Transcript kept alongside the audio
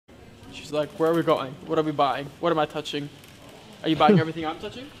She's like, where are we going? What are we buying? What am I touching? Are you buying everything I'm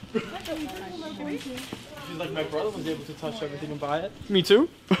touching? She's like, my brother was able to touch everything and buy it. Me too.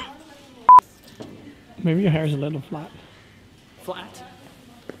 Maybe your hair is a little flat. Flat?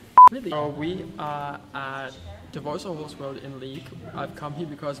 Really? So we are at DIVOZA Horse World in Leek. I've come here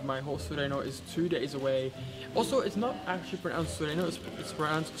because my horse Sureño is 2 days away. Also, it's not actually pronounced Sureño, it's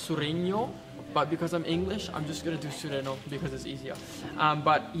pronounced Sureño. But because I'm English, I'm just gonna do Sureño because it's easier.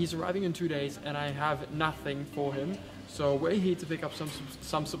 But he's arriving in 2 days and I have nothing for him. So we're here to pick up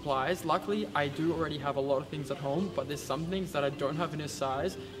some supplies. Luckily, I do already have a lot of things at home, but there's some things that I don't have in his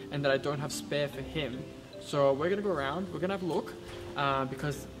size and that I don't have spare for him. So we're gonna go around, we're gonna have a look,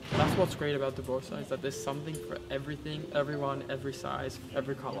 because that's what's great about DIVOZA, is that there's something for everything, everyone, every size,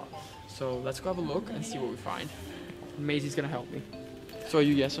 every color. So let's go have a look and see what we find. Maisie's gonna help me. So are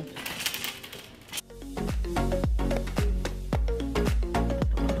you, Jesse?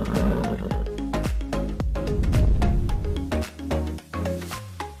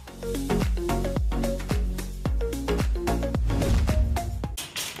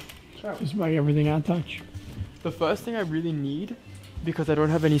 Just buy everything I touch. The first thing I really need, because I don't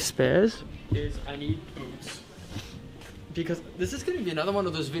have any spares, is I need boots. Because this is going to be another one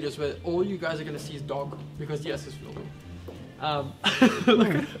of those videos where all you guys are going to see is dog, because yes, it's filming.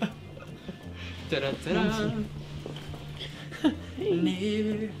 Look at da-da-da-da.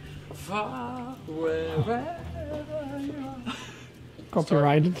 Near, far, wherever you are.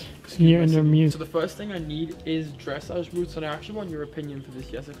 Copyrighted here in the music. So the first thing I need is dressage boots, and I actually want your opinion for this,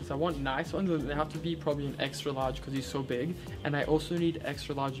 yes, because I want nice ones, and they have to be probably an extra large because he's so big, and I also need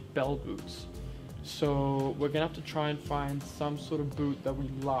extra large bell boots. So we're gonna have to try and find some sort of boot that we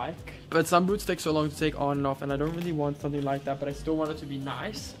like. But some boots take so long to take on and off, and I don't really want something like that, but I still want it to be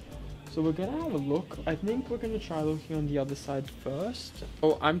nice. So we're gonna have a look. I think we're gonna try looking on the other side first.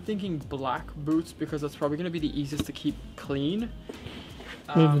 Oh, I'm thinking black boots because that's probably gonna be the easiest to keep clean.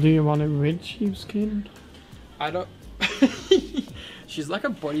 Do you want it with sheepskin? I don't. She's like a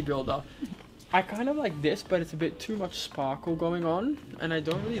bodybuilder. I kind of like this, but it's a bit too much sparkle going on, and I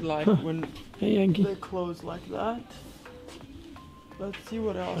don't really like when they're closed like that. Let's see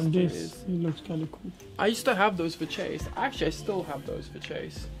what else and there this, is. it looks kind of cool. I used to have those for Chase. Actually, I still have those for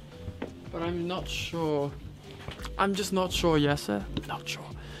Chase, but I'm not sure. I'm just not sure, yes sir. Not sure.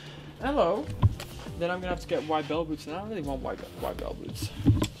 Hello. Then I'm gonna have to get white bell boots, and I don't really want white bell boots.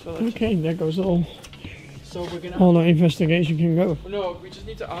 So okay, there goes all. So we're gonna. All the investigation can go. No, we just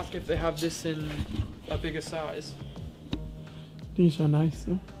need to ask if they have this in a bigger size. These are nice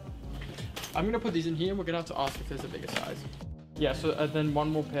though. I'm gonna put these in here, and we're gonna have to ask if there's a bigger size. Yeah. So then one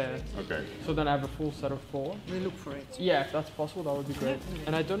more pair. Okay. So then I have a full set of 4. We look for it. Yeah, if that's possible, that would be great.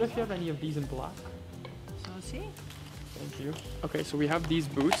 And I don't know if you have any of these in black. So see. Thank you. Okay, so we have these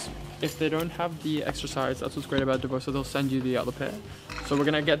boots. If they don't have the extra size, that's what's great about DIVOZA, so they'll send you the other pair. So we're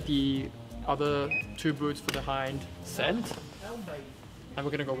gonna get the other 2 boots for the hind sent, and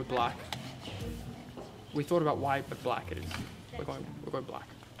we're gonna go with black. We thought about white, but black it is. We're going black.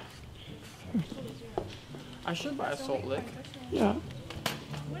 I should buy a salt lick. Yeah.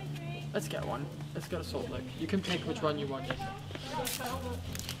 Let's get one. Let's get a salt lick. You can pick which one you want. Yes.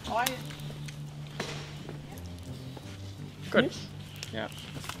 Good. Yeah.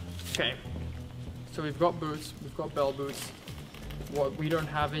 Okay. So we've got boots, we've got bell boots. What we don't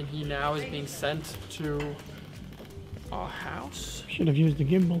have in here now is being sent to our house. Should have used the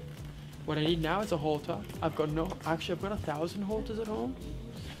gimbal. What I need now is a halter. I've got 1,000 halters at home.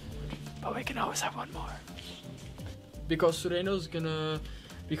 But we can always have one more. Because Sureño's gonna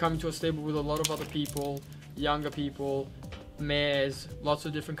be coming to a stable with a lot of other people, younger people, mares, lots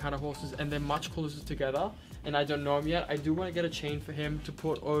of different kind of horses, and they're much closer together. And I don't know him yet. I do want to get a chain for him to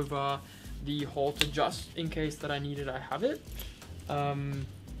put over the halter just in case that I need it, I have it.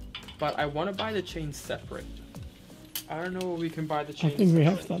 But I want to buy the chain separate. I don't know where we can buy the chain I think we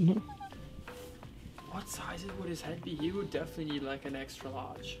separate. have that, no? What size would his head be? He would definitely need like an extra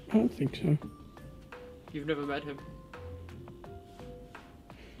large. I don't think so. You've never met him.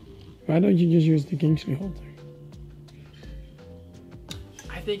 Why don't you just use the Kingsley halter?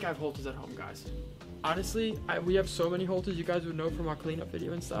 I think I have halters at home, guys. Honestly, we have so many halters, you guys would know from our cleanup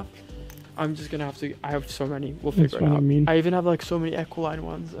video and stuff. I'm just gonna have to, I have so many, we'll figure it out. I mean. I even have like so many equine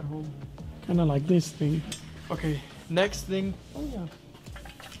ones at home. Kinda like this thing. Okay, next thing,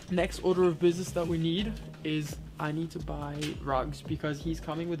 next order of business that we need is I need to buy rugs because he's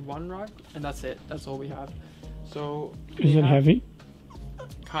coming with 1 rug and that's it, that's all we have. So. Is it heavy?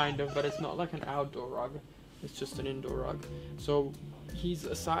 Kind of, but it's not like an outdoor rug, it's just an indoor rug. So he's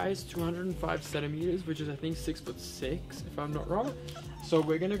a size 205 centimeters, which is I think 6'6", if I'm not wrong. So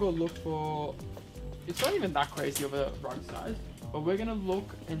we're gonna go look for. It's not even that crazy of a rug size, but we're gonna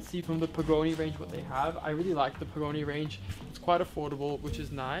look and see from the Pagoni range what they have. I really like the Pagoni range. It's quite affordable, which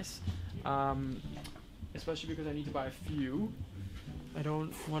is nice, especially because I need to buy a few. I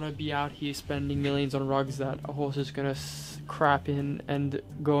don't want to be out here spending millions on rugs that a horse is gonna crap in and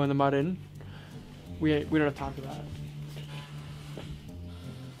go in the mud in. We don't have time for that.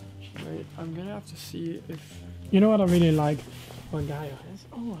 Wait, I'm gonna have to see if. You know what I really like? One guy has.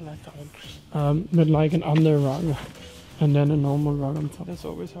 Oh, I like that one. But like an under rug, and then a normal rug on top. That's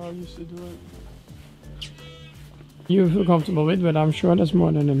always how I used to do it. You feel comfortable with, but I'm sure that's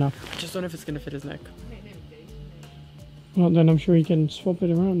more than enough. I just don't know if it's gonna fit his neck. Well, then I'm sure he can swap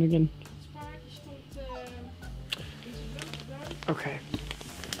it around again. Okay.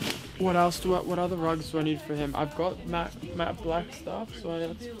 What else what other rugs do I need for him? I've got matte black stuff, so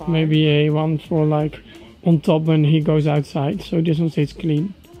that's fine. Maybe a one for like on top when he goes outside, so this one stays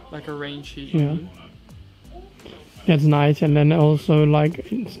clean. Like a rain sheet. Yeah. That's nice, and then also like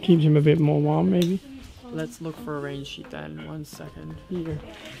it keeps him a bit more warm, maybe. Let's look for a rain sheet then. 1 second. Here.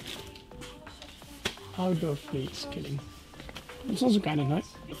 Outdoor fleece, kidding. It's also kind of nice.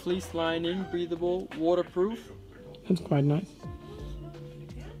 The fleece lining, breathable, waterproof. That's quite nice.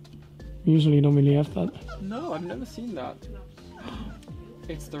 Usually you don't really have that. No, I've never seen that.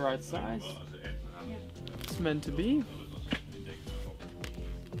 It's the right size. It's meant to be.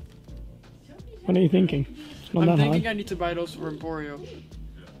 What are you thinking? It's not I'm that thinking hard. I need to buy those for Emporio.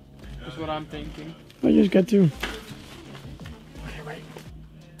 That's what I'm thinking. I just get two. Okay, wait.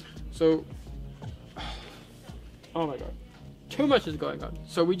 So, oh my god. Too much is going on.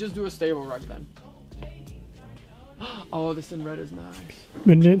 So we just do a stable rug then. Oh, this in red is nice.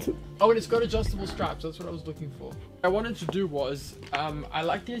 But it's Oh, and it's got adjustable straps. That's what I was looking for. What I wanted to do was, I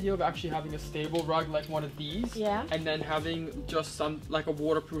like the idea of actually having a stable rug like one of these. Yeah. And then having just some, like a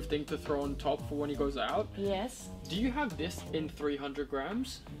waterproof thing to throw on top for when he goes out. Yes. Do you have this in 300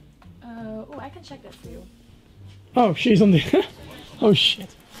 grams? Oh, I can check that for you. oh, she's on the. Oh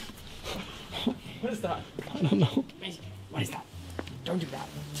shit! What is that? I don't know. What is that? Don't do that.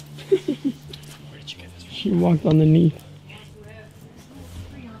 Where did you get this from? She walked underneath.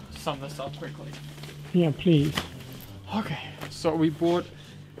 Sum this up quickly. Yeah, please. Okay, so we bought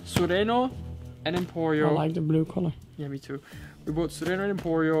Țurenă and Emporio. I like the blue color. Yeah, me too. We bought Țurenă and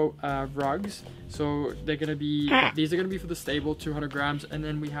Emporio rugs. So they're gonna be, these are gonna be for the stable, 200 grams. And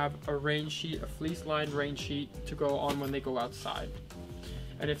then we have a rain sheet, a fleece lined rain sheet to go on when they go outside.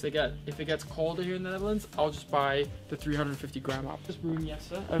 And if it gets colder here in the Netherlands, I'll just buy the 350 gram up. This broom, yes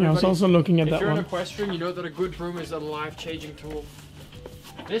sir. Yeah, I was also looking at If that you're an one. equestrian, you know that a good broom is a life-changing tool.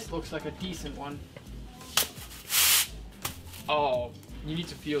 This looks like a decent one. Oh, you need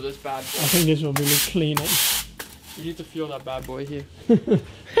to feel this bad boy. I think this will really clean it. You need to feel that bad boy here.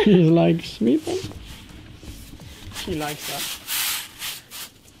 She's like, sweet one. She likes that.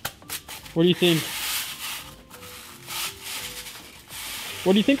 What do you think?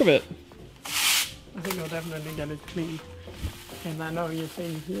 What do you think of it? I think I'll definitely get it clean. And I know you're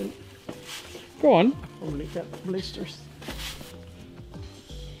saying here, Go on. probably get blisters.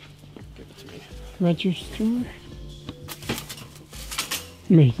 Give it to me. Register.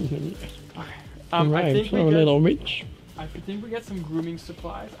 Maybe. Okay. Alright, I think so a little rich. I think we get some grooming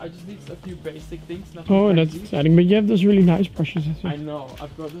supplies. I just need a few basic things. Nothing Oh, that's crazy. exciting. But you have those really nice brushes as I well. know.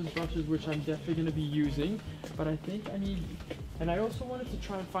 I've got those brushes which I'm definitely going to be using. But I think I need... And I also wanted to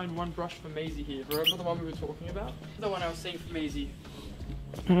try and find one brush for Maisie here. Remember the one we were talking about? The one I was saying for Maisie.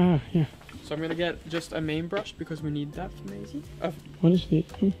 Ah, yeah. So I'm going to get just a main brush because we need that for Maisie. What is this?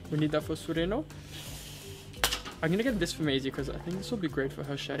 We need that for Țurenă. I'm going to get this for Maisie because I think this will be great for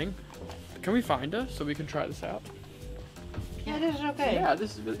her shedding. Can we find her so we can try this out? Ja, dit is oké. Yeah,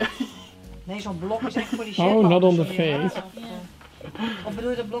 this is really... Nee, zo'n blok is echt voor die Oh, Shetland, not on the sorry, ja. face. Of bedoel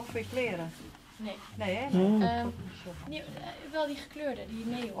je dat blok voor je kleren? Nee. Nee, hè? Wel die gekleurde, die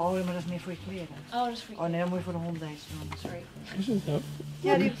neon. Oh, maar dat is meer voor je kleren. Oh, dat is voor Oh nee, dan moet je voor de hond deze doen. Sorry. This is dope.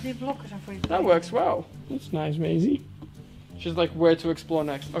 Ja, die blokken zijn voor je kleren. That works well. That's nice, Maisie. She's like, where to explore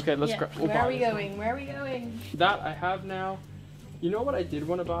next? Okay, let's Yeah. we'll Where are buy we this. going? Where are we going? That I have now. You know what I did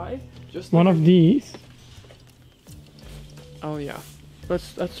want to buy? Just One of these. Oh yeah,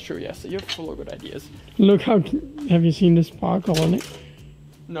 that's true. Yes, you're full of good ideas. Look how. Have you seen the sparkle on it?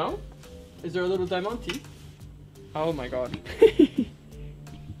 No? Is there a little diamante? Oh my god.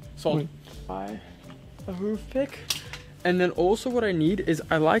 Sold. Wait. Buy a hoof pick. And then also what I need is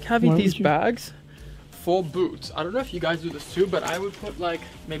I like having Why these would you- bags for boots, I don't know if you guys do this too, but I would put like,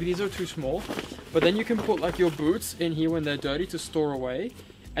 maybe these are too small, but then you can put like your boots in here when they're dirty to store away,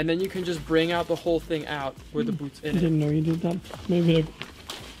 and then you can just bring out the whole thing out with the boots I in it. didn't know you did that. Maybe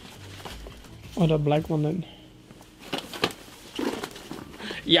the black one then.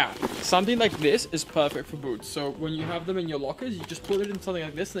 Yeah, something like this is perfect for boots. So when you have them in your lockers, you just put it in something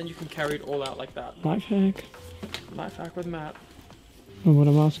like this, and then you can carry it all out like that. Life hack. Life hack with Matt. Oh, what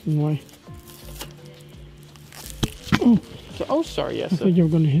I'm asking why. Oh, So, oh, sorry, yes. I thought you were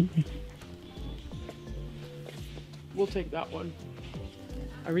gonna hit me. We'll take that one.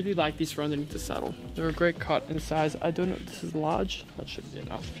 I really like these for underneath the saddle. They're a great cut in size. I don't know if this is large. That should be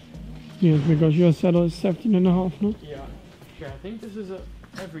enough. Yes, because your saddle is 17.5, no? Yeah. Okay, I think this is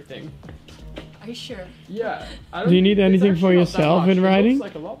everything. Are you sure? Yeah. Do you need anything for yourself in riding? It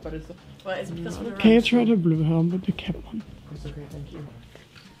looks like a lot, but it's... Well, it's because of the Can you try the blue helm with the cap on? It's okay, thank you.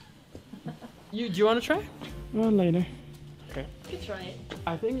 Do you want to try? Well, later. Okay. You can try it.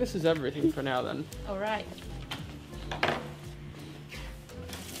 I think this is everything for now then. All right.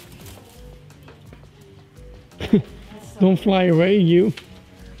 Don't fly away, you.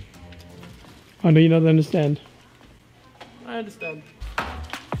 Or do you not understand? I understand.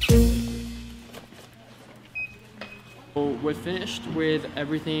 So we're finished with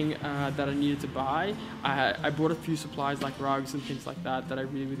everything that I needed to buy. I bought a few supplies like rugs and things like that I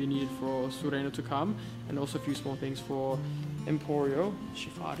really needed for Țurenă to come, and also a few small things for Emporio. She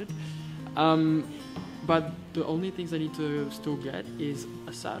farted. But the only things I need to still get is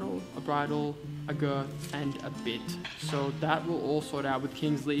a saddle, a bridle, a girth, and a bit. So that will all sort out with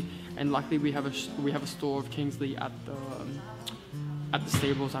Kingsley, and luckily we have a store of Kingsley at the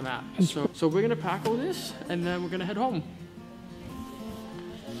stables I'm at. So we're gonna pack all this, and then we're gonna head home.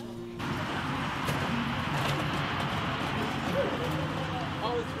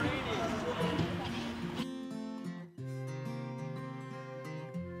 Oh, it's raining.